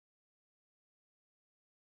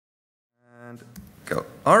And go.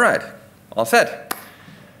 All right, all set.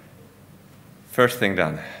 First thing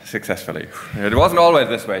done, successfully. It wasn't always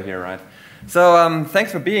this way here, right? So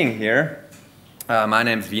thanks for being here. My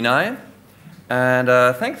name's Vinai, and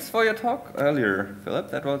thanks for your talk earlier,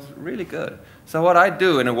 Philip. That was really good. So what I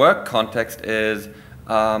do in a work context is,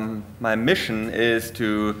 my mission is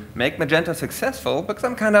to make Magento successful because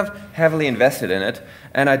I'm kind of heavily invested in it,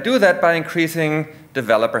 and I do that by increasing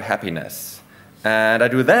developer happiness. And I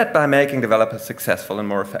do that by making developers successful and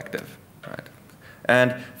more effective. Right?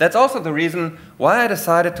 And that's also the reason why I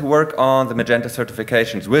decided to work on the Magento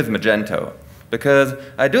certifications with Magento, because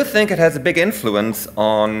I do think it has a big influence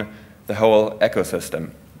on the whole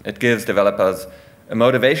ecosystem. It gives developers a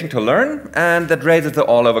motivation to learn, and that raises the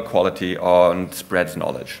all-over quality and spreads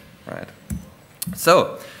knowledge. Right?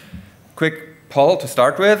 So, quick poll to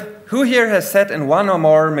start with. Who here has sat in one or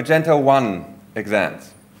more Magento 1 exams?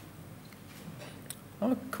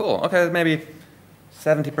 Oh, cool. Okay, maybe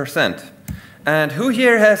 70%. And who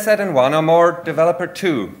here has sat in one or more Developer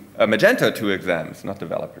 2, Magento 2 exams, not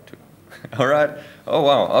Developer 2? All right. Oh,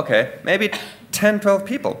 wow. Okay. Maybe 10, 12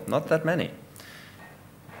 people. Not that many.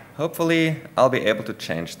 Hopefully, I'll be able to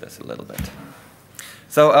change this a little bit.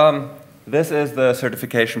 So this is the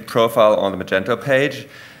certification profile on the Magento page.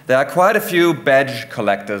 There are quite a few badge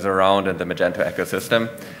collectors around in the Magento ecosystem.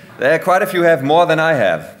 There are quite a few who have more than I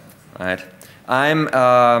have. Right? I'm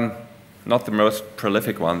not the most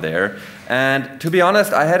prolific one there. And to be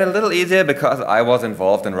honest, I had it a little easier because I was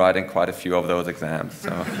involved in writing quite a few of those exams. So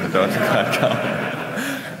don't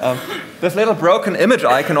this little broken image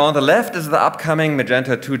icon on the left is the upcoming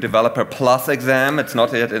Magento 2 Developer Plus exam. It's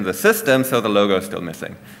not yet in the system, so the logo is still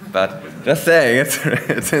missing. But just saying,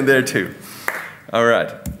 it's in there too. All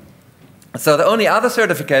right. So the only other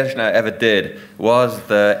certification I ever did was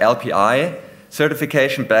the LPI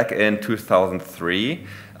certification back in 2003.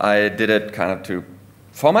 I did it kind of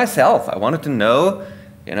for myself. I wanted to know,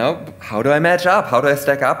 how do I match up? How do I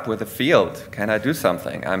stack up with the field? Can I do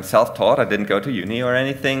something? I'm self-taught. I didn't go to uni or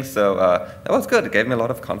anything, so that was good. It gave me a lot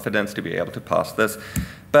of confidence to be able to pass this.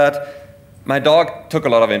 But my dog took a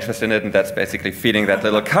lot of interest in it, and that's basically feeding that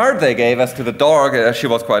little card they gave us to the dog. She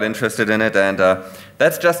was quite interested in it, and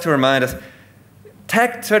that's just to remind us,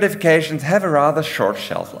 tech certifications have a rather short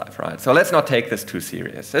shelf life, right? So let's not take this too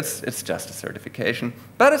serious. It's just a certification,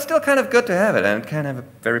 but it's still kind of good to have it, and it can have a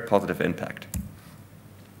very positive impact.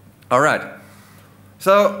 All right.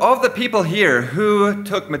 So of the people here who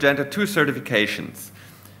took Magento 2 certifications,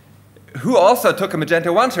 who also took a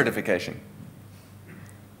Magento 1 certification?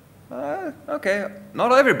 Okay,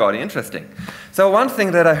 not everybody, interesting. So one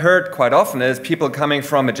thing that I heard quite often is people coming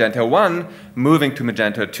from Magento 1 moving to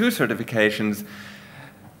Magento 2 certifications.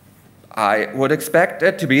 I would expect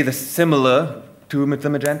it to be similar to the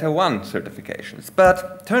Magento 1 certifications,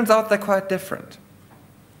 but turns out they're quite different.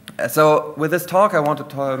 So with this talk, I wanted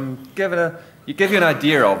to give you an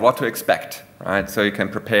idea of what to expect, right? So you can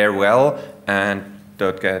prepare well and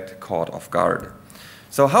don't get caught off guard.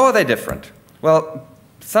 So how are they different? Well,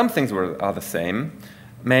 some things are the same.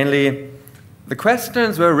 Mainly, the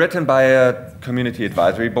questions were written by a community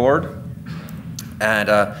advisory board.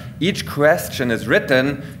 And each question is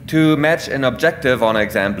written to match an objective on an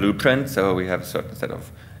exam blueprint. So we have a certain set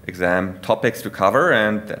of exam topics to cover,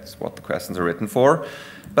 and that's what the questions are written for.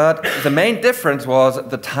 But the main difference was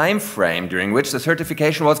the time frame during which the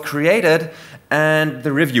certification was created and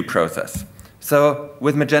the review process. So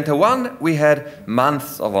with Magento 1, we had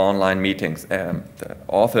months of online meetings. The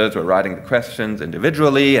authors were writing the questions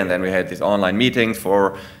individually, and then we had these online meetings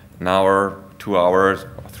for an hour, 2 hours,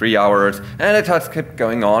 3 hours, and it just kept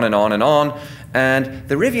going on and on and on. And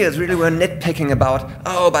the reviewers really were nitpicking about,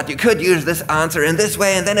 oh, but you could use this answer in this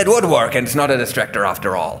way, and then it would work, and it's not a distractor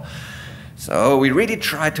after all. So we really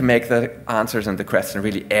tried to make the answers and the question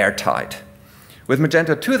really airtight. With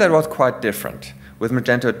Magento 2, that was quite different. With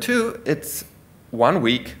Magento 2, it's 1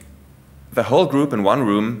 week, the whole group in one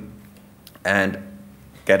room, and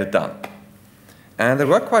get it done. And it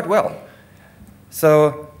worked quite well.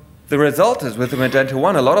 So the result is, with the Magento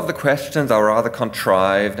 1, a lot of the questions are rather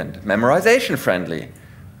contrived and memorization friendly.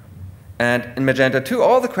 And in Magento 2,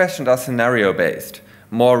 all the questions are scenario-based,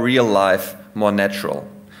 more real life, more natural.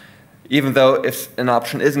 Even though if an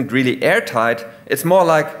option isn't really airtight, it's more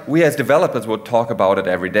like we as developers would talk about it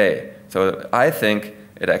every day. So I think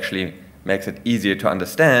it actually makes it easier to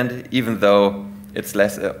understand, even though it's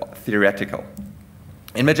less theoretical.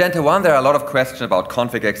 In Magento 1, there are a lot of questions about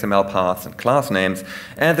config XML paths and class names.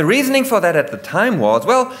 And the reasoning for that at the time was,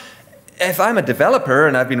 well, if I'm a developer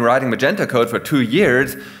and I've been writing Magento code for 2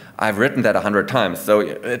 years, I've written that 100 times. So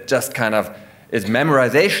it just kind of is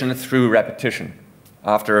memorization through repetition.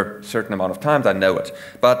 After a certain amount of times, I know it.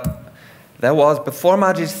 But that was before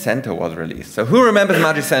Magento was released. So who remembers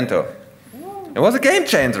Magento? It was a game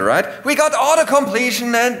changer, right? We got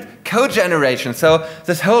auto-completion and code generation. So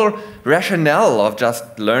this whole rationale of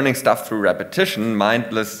just learning stuff through repetition,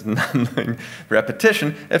 mindless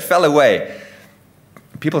repetition, it fell away.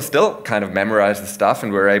 People still kind of memorize the stuff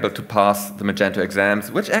and were able to pass the Magento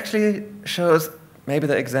exams, which actually shows maybe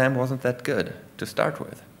the exam wasn't that good to start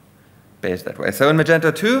with, based that way. So in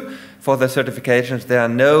Magento 2, for the certifications, there are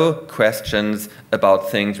no questions about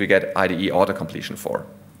things we get IDE auto-completion for.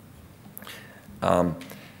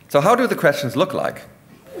 So how do the questions look like?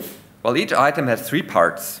 Well, each item has 3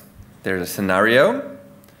 parts. There's a scenario,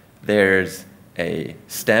 there's a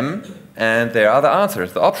stem, and there are the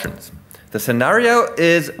answers, the options. The scenario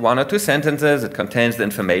is 1 or 2 sentences. It contains the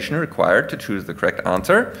information required to choose the correct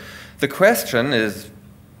answer. The question is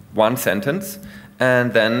 1 sentence,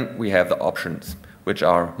 and then we have the options, which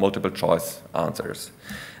are multiple choice answers.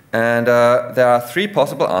 And there are 3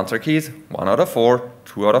 possible answer keys, 1 out of 4,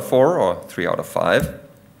 2 out of 4, or 3 out of 5.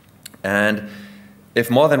 And if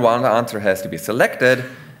more than 1 answer has to be selected,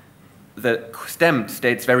 the stem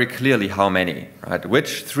states very clearly how many, right?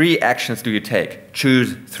 Which 3 actions do you take?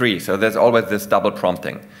 Choose 3. So there's always this double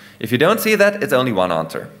prompting. If you don't see that, it's only 1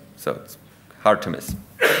 answer. So it's hard to miss.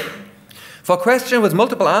 For a question with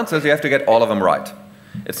multiple answers, you have to get all of them right.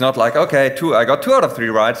 It's not like, okay, I got 2 out of 3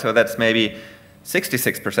 right, so that's maybe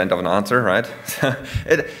 66% of an answer, right?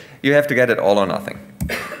 You have to get it all or nothing.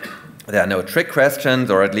 There are no trick questions,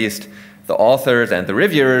 or at least the authors and the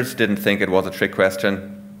reviewers didn't think it was a trick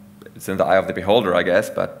question. It's in the eye of the beholder, I guess,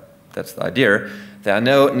 but that's the idea. There are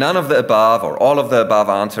none of the above or all of the above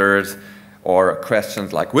answers, or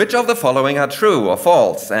questions like which of the following are true or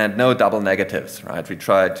false, and no double negatives, right? We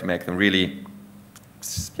tried to make them really,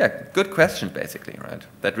 good questions, basically, right?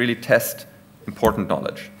 That really test important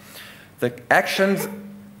knowledge. The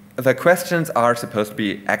questions are supposed to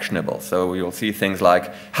be actionable. So you'll see things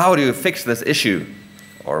like, how do you fix this issue?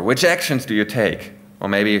 Or which actions do you take? Or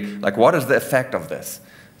maybe, like, what is the effect of this?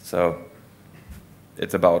 So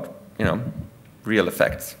it's about, real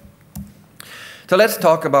effects. So let's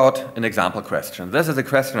talk about an example question. This is a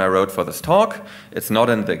question I wrote for this talk. It's not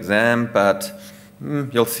in the exam, but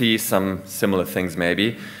you'll see some similar things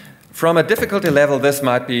maybe. From a difficulty level, this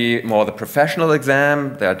might be more the professional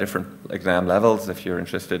exam. There are different exam levels. If you're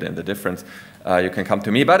interested in the difference, you can come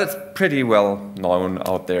to me. But it's pretty well known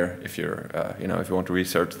out there if you're, if you want to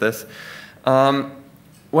research this.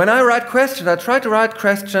 When I write questions, I try to write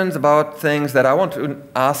questions about things that I want to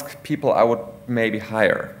ask people I would maybe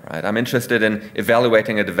hire. Right? I'm interested in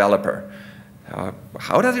evaluating a developer.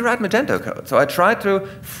 How does he write Magento code? So I try to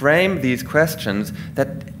frame these questions that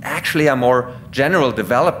actually are more general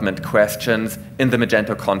development questions in the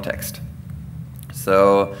Magento context.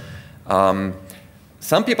 So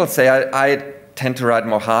some people say I tend to write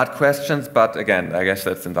more hard questions, but again, I guess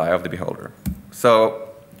that's in the eye of the beholder. So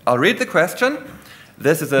I'll read the question.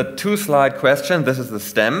 This is a 2-slide question. This is the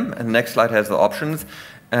stem, and the next slide has the options.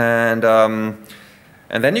 And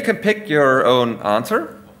then you can pick your own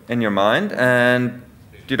answer in your mind, and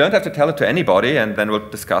you don't have to tell it to anybody, and then we'll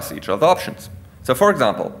discuss each of the options. So for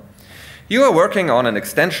example, you are working on an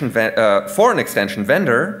extension for an extension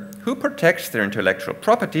vendor who protects their intellectual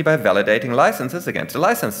property by validating licenses against a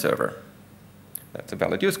license server. That's a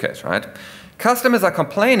valid use case, right? Customers are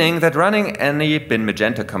complaining that running any bin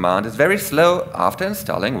Magento command is very slow after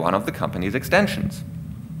installing one of the company's extensions.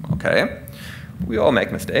 Okay, we all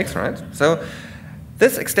make mistakes, right? So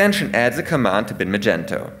this extension adds a command to bin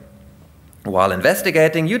Magento. While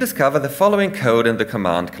investigating, you discover the following code in the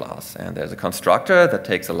command class. And there's a constructor that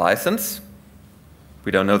takes a license.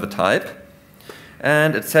 We don't know the type.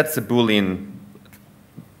 And it sets a Boolean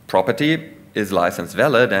property, is license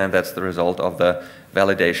valid, and that's the result of the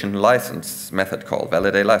validation license method call,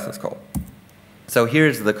 validate license call. So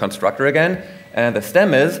here's the constructor again, and the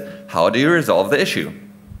stem is, how do you resolve the issue?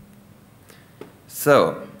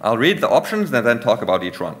 So I'll read the options and then talk about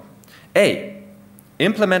each one. A,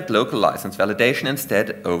 implement local license validation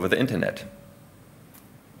instead over the internet.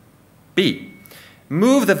 B,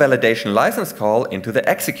 move the validation license call into the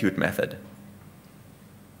execute method.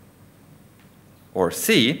 Or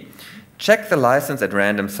C, check the license at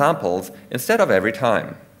random samples instead of every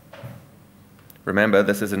time. Remember,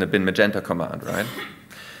 this is in a bin Magento command, right?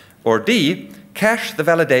 Or D, cache the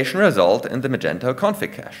validation result in the Magento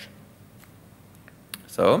config cache.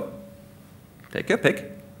 So, take your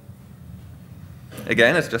pick.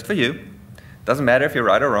 Again, it's just for you. Doesn't matter if you're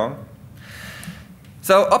right or wrong.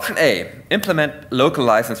 So, option A, implement local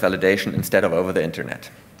license validation instead of over the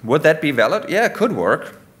internet. Would that be valid? Yeah, it could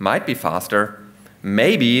work. Might be faster.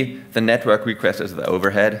 Maybe the network request is the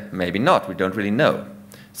overhead, maybe not, we don't really know.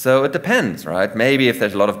 So it depends, right? Maybe if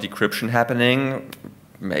there's a lot of decryption happening,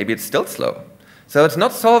 maybe it's still slow. So it's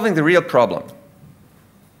not solving the real problem.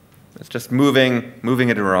 It's just moving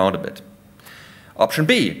it around a bit. Option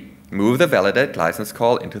B, move the validate license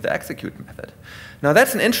call into the execute method. Now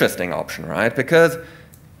that's an interesting option, right? Because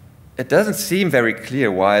it doesn't seem very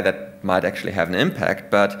clear why that might actually have an impact,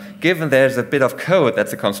 but given there's a bit of code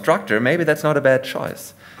that's a constructor, maybe that's not a bad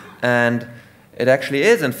choice. And it actually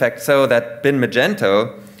is, in fact, so that bin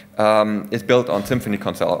Magento is built on Symfony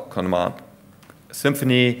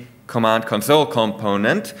command console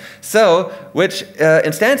component, which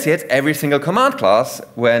instantiates every single command class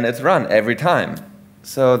when it's run every time.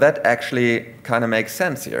 So that actually kind of makes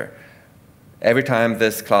sense here. Every time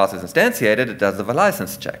this class is instantiated, it does a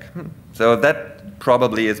license check. So that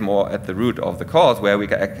probably is more at the root of the cause where we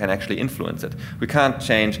can actually influence it. We can't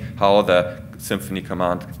change how the Symfony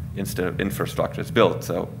command infrastructure is built,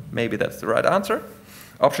 so maybe that's the right answer.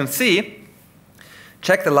 Option C,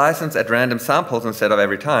 check the license at random samples instead of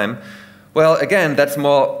every time. Well, again, that's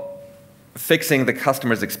more fixing the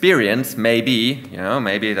customer's experience, maybe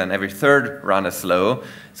then every third run is slow,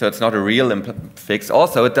 so it's not a real fix.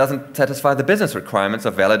 Also, it doesn't satisfy the business requirements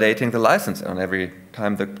of validating the license on every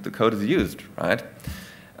time the code is used, right?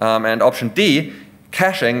 And option D,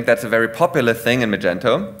 caching, that's a very popular thing in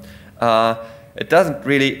Magento. It doesn't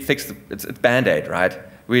really fix, it's Band-Aid, right?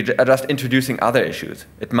 We are just introducing other issues.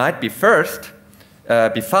 It might be be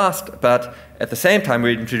fast, but at the same time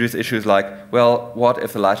we introduce issues like, well, what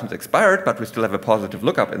if the license expired, but we still have a positive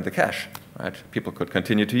lookup in the cache, right? People could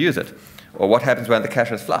continue to use it. Or what happens when the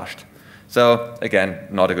cache is flushed? So again,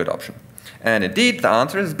 not a good option. And indeed, the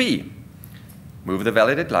answer is B. Move the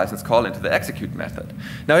validate license call into the execute method.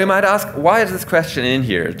 Now you might ask, why is this question in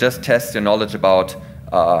here? Just test your knowledge about,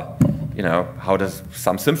 how does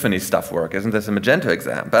some Symfony stuff work? Isn't this a Magento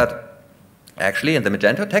exam? But actually, in the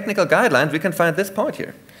Magento technical guidelines, we can find this point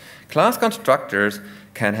here. Class constructors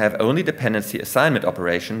can have only dependency assignment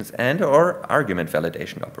operations and/or argument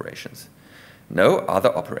validation operations. No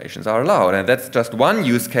other operations are allowed, and that's just one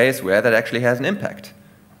use case where that actually has an impact,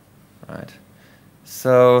 right?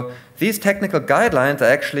 So these technical guidelines are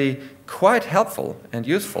actually quite helpful and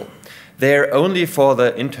useful. They're only for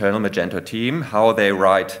the internal Magento team, how they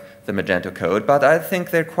write the Magento code, but I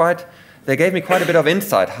think they gave me quite a bit of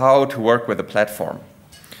insight how to work with the platform.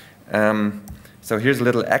 So here's a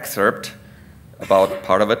little excerpt about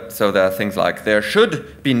part of it. So there are things like, there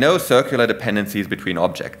should be no circular dependencies between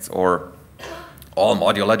objects, or all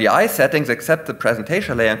modular DI settings except the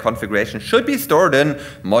presentation layer and configuration should be stored in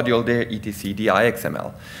module etc DI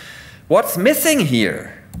XML. What's missing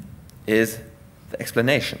here is the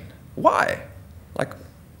explanation. Why? Like,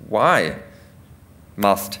 why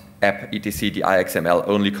must app etc DI XML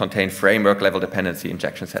only contain framework level dependency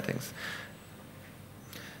injection settings?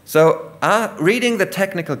 So reading the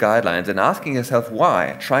technical guidelines and asking yourself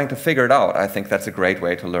why, trying to figure it out, I think that's a great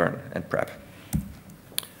way to learn and prep.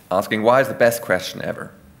 Asking why is the best question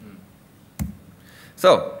ever.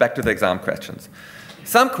 So back to the exam questions.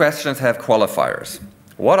 Some questions have qualifiers.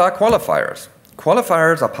 What are qualifiers?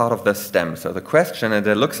 Qualifiers are part of the stem. So the question, and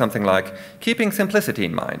they look something like keeping simplicity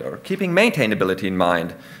in mind or keeping maintainability in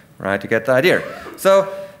mind, right, to get the idea.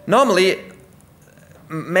 So normally,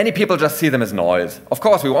 many people just see them as noise. Of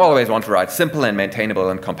course, we always want to write simple and maintainable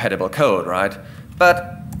and compatible code, right?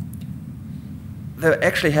 But they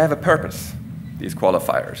actually have a purpose, these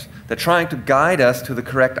qualifiers. They're trying to guide us to the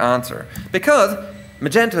correct answer. Because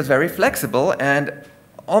Magento is very flexible, and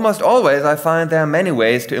almost always I find there are many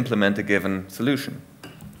ways to implement a given solution.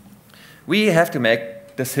 We have to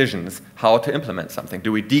make decisions how to implement something.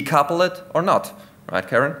 Do we decouple it or not? Right,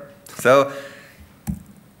 Karen? So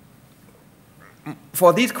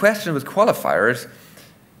for these questions with qualifiers,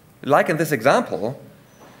 like in this example,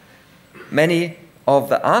 many of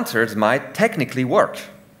the answers might technically work.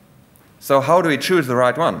 So how do we choose the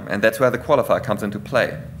right one? And that's where the qualifier comes into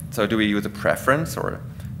play. So do we use a preference or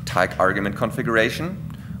a type argument configuration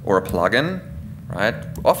or a plugin, right?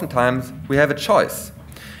 Oftentimes we have a choice.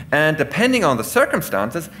 And depending on the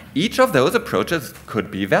circumstances, each of those approaches could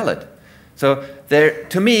be valid. So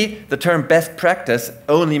to me, the term best practice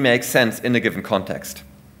only makes sense in a given context.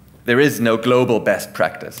 There is no global best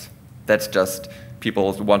practice. That's just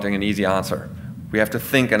people wanting an easy answer. We have to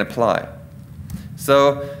think and apply.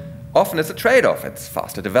 So often it's a trade-off. It's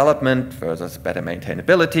faster development versus better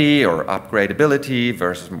maintainability, or upgradability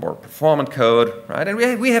versus more performant code, right? And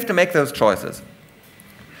we have to make those choices.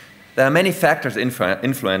 There are many factors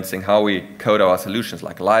influencing how we code our solutions,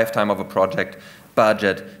 like lifetime of a project,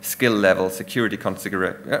 budget, skill level, security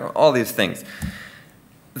configuration, all these things.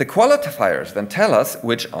 the qualifiers then tell us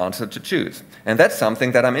which answer to choose. And that's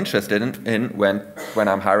something that I'm interested in when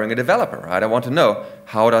I'm hiring a developer, right? I want to know,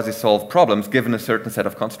 how does he solve problems given a certain set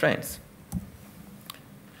of constraints?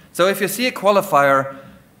 So if you see a qualifier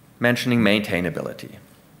mentioning maintainability,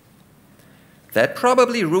 that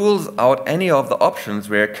probably rules out any of the options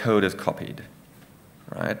where code is copied,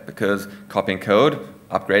 right? Because copying code,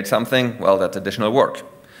 upgrade something, well, that's additional work.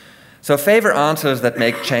 So favor answers that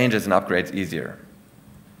make changes and upgrades easier.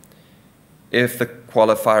 If the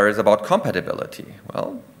qualifier is about compatibility,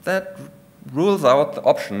 well, that rules out the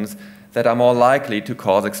options that are more likely to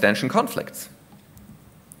cause extension conflicts.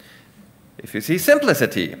 If you see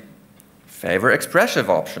simplicity, favor expressive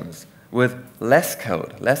options with less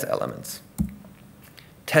code, less elements.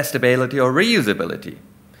 Testability or reusability,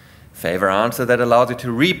 favor answer that allows you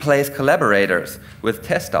to replace collaborators with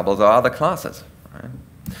test doubles or other classes. Right?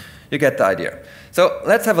 You get the idea. So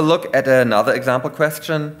let's have a look at another example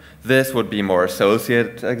question. This would be more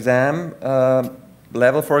associate exam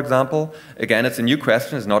level, for example. Again, it's a new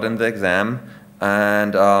question, it's not in the exam,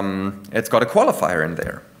 and it's got a qualifier in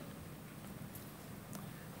there.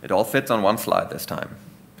 It all fits on one slide this time.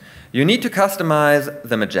 You need to customize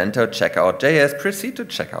the Magento checkout.js proceed to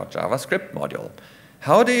checkout JavaScript module.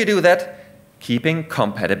 How do you do that? Keeping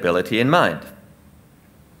compatibility in mind.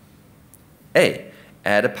 A,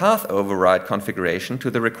 add a path override configuration to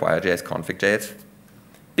the require.js config.js.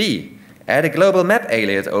 B, add a global map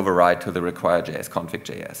alias override to the require.js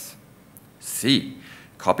config.js. C,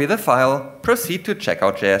 copy the file, proceed to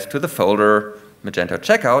checkout.js to the folder Magento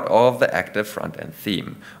checkout of the active front-end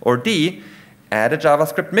theme. Or D, add a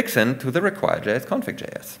JavaScript mixin to the require.js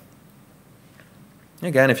config.js.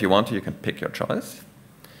 Again, if you want to, you can pick your choice.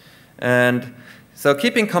 And so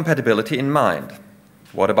keeping compatibility in mind.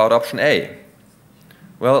 What about option A?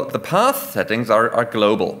 Well, the path settings are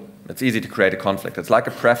global. It's easy to create a conflict. It's like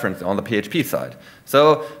a preference on the PHP side.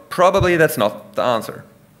 So probably that's not the answer,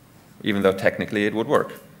 even though technically it would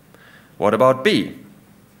work. What about B?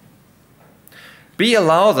 B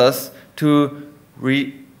allows us to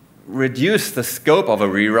reduce the scope of a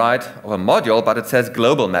rewrite of a module, but it says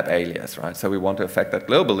global map alias, right? So we want to affect that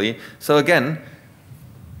globally. So again,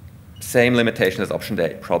 same limitation as option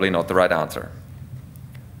A, probably not the right answer.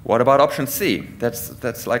 What about option C?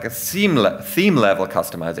 That's like a theme level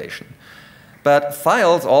customization. But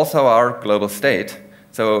files also are global state.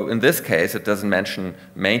 So in this case, it doesn't mention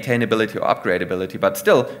maintainability or upgradability, but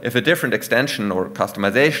still, if a different extension or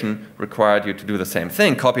customization required you to do the same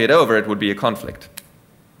thing, copy it over, it would be a conflict.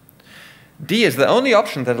 D is the only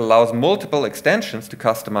option that allows multiple extensions to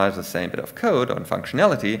customize the same bit of code or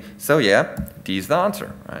functionality. So yeah, D is the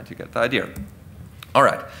answer, right? You get the idea. All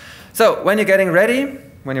right. So when you're getting ready,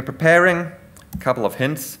 when you're preparing, a couple of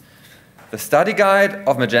hints. The study guide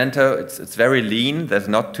of Magento, it's very lean. There's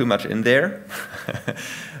not too much in there.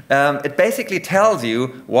 It basically tells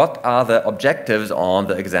you what are the objectives on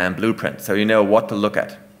the exam blueprint, so you know what to look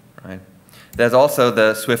at. Right? There's also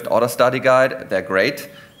the Swift Auto Study Guide. They're great.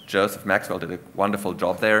 Joseph Maxwell did a wonderful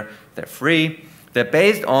job there. They're free. They're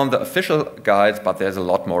based on the official guides, but there's a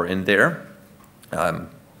lot more in there.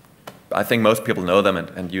 I think most people know them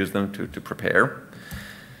and use them to prepare.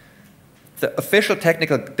 The official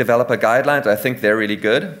technical developer guidelines, I think they're really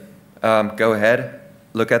good. Go ahead,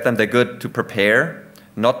 look at them. They're good to prepare,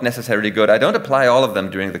 not necessarily good. I don't apply all of them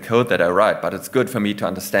during the code that I write, but it's good for me to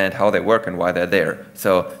understand how they work and why they're there.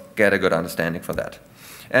 So get a good understanding for that.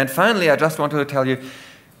 And finally, I just wanted to tell you,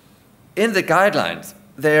 in the guidelines,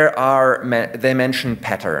 they mention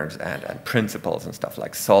patterns and principles and stuff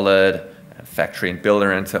like solid, and factory and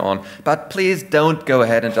builder and so on. But please don't go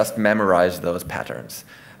ahead and just memorize those patterns.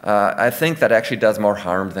 I think that actually does more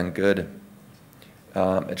harm than good.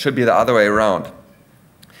 It should be the other way around.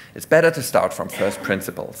 It's better to start from first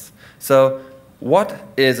principles. So what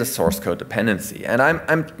is a source code dependency? And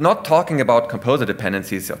I'm not talking about composer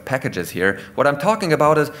dependencies of packages here. What I'm talking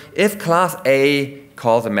about is if class A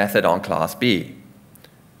calls a method on class B,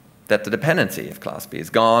 that's the dependency. If class B is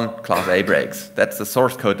gone, class A breaks. That's the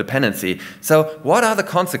source code dependency. So what are the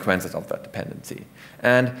consequences of that dependency?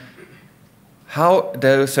 And how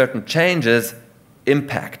do certain changes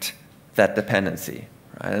impact that dependency?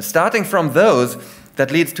 Right? And starting from those, that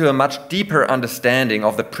leads to a much deeper understanding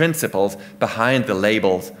of the principles behind the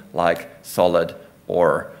labels like solid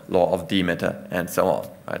or law of Demeter and so on.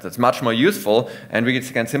 Right? So it's much more useful, and we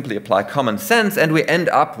can simply apply common sense, and we end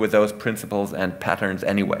up with those principles and patterns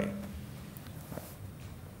anyway.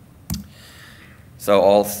 So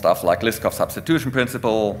all stuff like Liskov substitution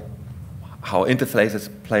principle, how interfaces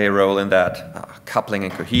play a role in that, coupling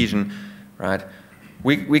and cohesion, right?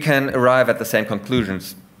 We can arrive at the same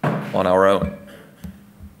conclusions on our own.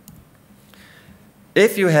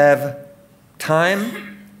 If you have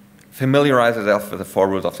time, familiarize yourself with the 4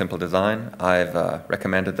 rules of simple design. I've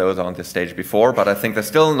recommended those on this stage before, but I think they're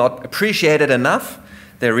still not appreciated enough.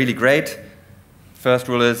 They're really great. First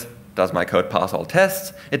rule is, does my code pass all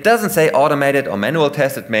tests? It doesn't say automated or manual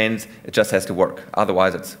test. It means it just has to work.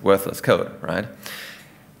 Otherwise, it's worthless code, right?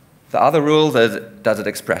 The other rule is, does it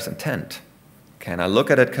express intent? Can I look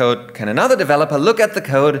at that code? Can another developer look at the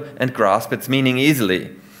code and grasp its meaning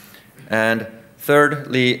easily? And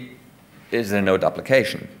thirdly, is there no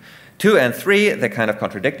duplication? 2 and 3, they kind of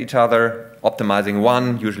contradict each other. Optimizing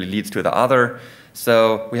one usually leads to the other.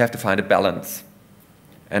 So we have to find a balance.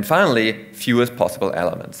 And finally, fewest possible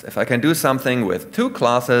elements. If I can do something with 2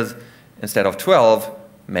 classes instead of 12,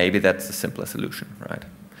 maybe that's the simplest solution, right?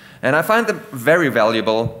 And I find them very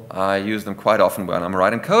valuable. I use them quite often when I'm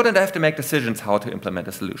writing code and I have to make decisions how to implement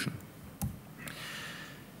a solution.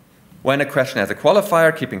 When a question has a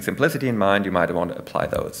qualifier, keeping simplicity in mind, you might want to apply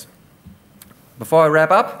those. Before I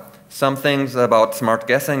wrap up, some things about smart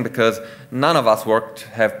guessing, because none of us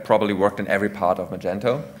have probably worked in every part of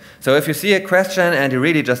Magento. So if you see a question and you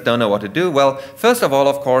really just don't know what to do, well, first of all,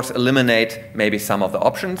 of course, eliminate maybe some of the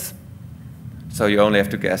options. So you only have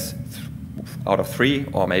to guess out of 3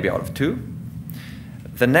 or maybe out of 2.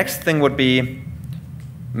 The next thing would be,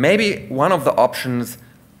 maybe one of the options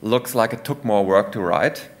looks like it took more work to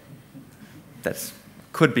write. That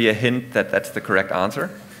could be a hint that that's the correct answer,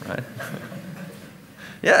 right?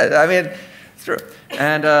 Yeah, I mean, it's true.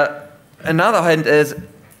 And another hint is,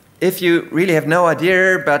 if you really have no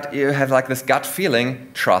idea, but you have like this gut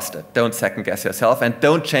feeling, trust it. Don't second guess yourself and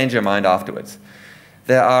don't change your mind afterwards.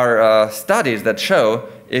 There are studies that show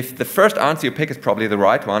if the first answer you pick is probably the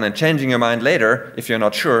right one, and changing your mind later, if you're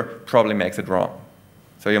not sure, probably makes it wrong.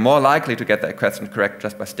 So you're more likely to get that question correct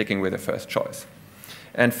just by sticking with your first choice.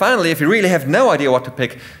 And finally, if you really have no idea what to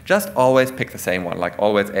pick, just always pick the same one, like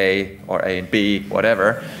always A or A and B,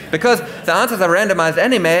 whatever. Because the answers are randomized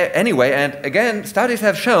anyway, and again, studies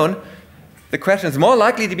have shown the question is more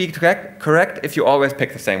likely to be correct if you always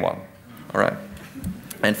pick the same one. All right.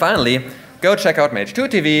 And finally, go check out Mage2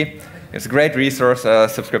 TV. It's a great resource,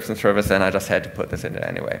 subscription service, and I just had to put this in there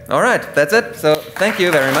anyway. All right, that's it. So thank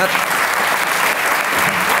you very much.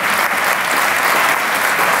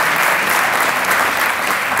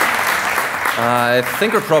 I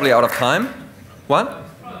think we're probably out of time. What?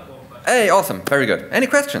 Hey, awesome. Very good. Any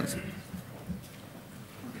questions?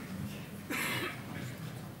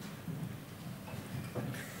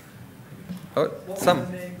 Oh, some.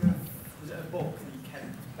 Was it a book that you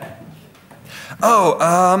kept back?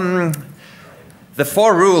 Oh, The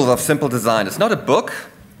 4 Rules of Simple Design. It's not a book,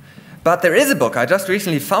 but there is a book. I just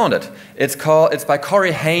recently found it. It's by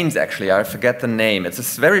Corey Haynes, actually. I forget the name. It's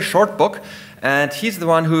a very short book. And he's the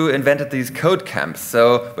one who invented these code camps,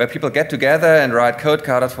 so where people get together and write code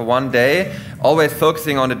katas for one day, always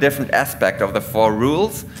focusing on a different aspect of the 4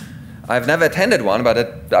 rules. I've never attended one,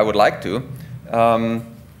 but I would like to. Damn,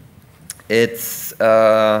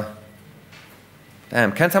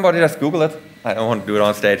 can somebody just Google it? I don't want to do it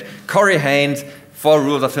on stage. Corey Haynes, 4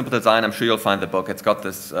 Rules of Simple Design. I'm sure you'll find the book. It's got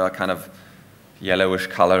this kind of yellowish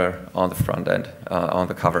color on the front end, on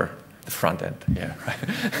the cover. The front end, yeah, right.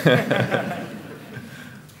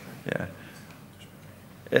 Yeah.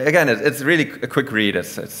 Again, it's really a quick read.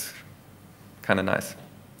 It's kind of nice.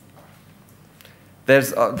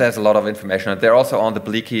 There's a lot of information. They're also on the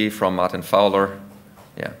Bleaky from Martin Fowler.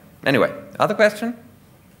 Yeah. Anyway, other question?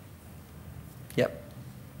 Yep.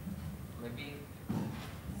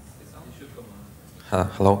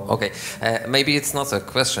 Hello. Okay. Maybe it's not a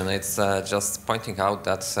question. It's just pointing out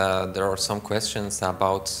that there are some questions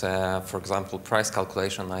about, for example, price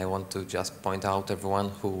calculation. I want to just point out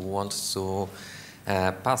everyone who wants to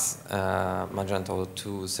pass Magento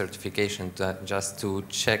 2 certification just to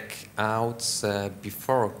check out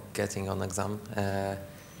before getting on exam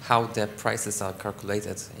how the prices are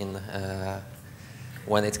calculated in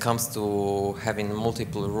when it comes to having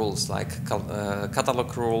multiple rules, like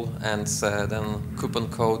catalog rule and then coupon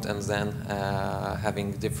code, and then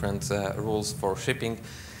having different rules for shipping.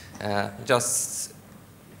 Just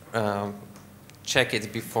check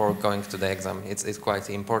it before going to the exam. It's quite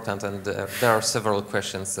important, and there are several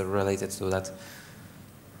questions related to that.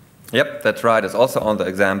 Yep, that's right. It's also on the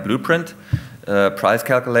exam blueprint. Price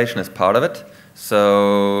calculation is part of it.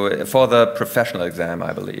 So for the professional exam,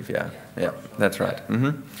 I believe, yeah, that's right.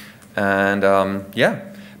 And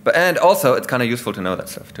and also it's kind of useful to know that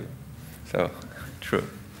stuff too. So true.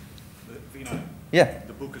 Vinai, yeah.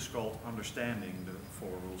 The book is called Understanding the 4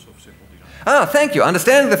 Rules of Simple Design. Ah, thank you.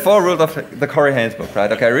 Understanding the 4 Rules of the Corey Haynes book,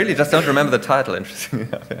 right? Okay, I really just don't remember the title. Interesting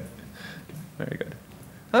enough. Yeah. Very good.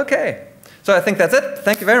 Okay. So I think that's it.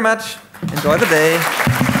 Thank you very much. Enjoy the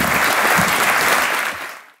day.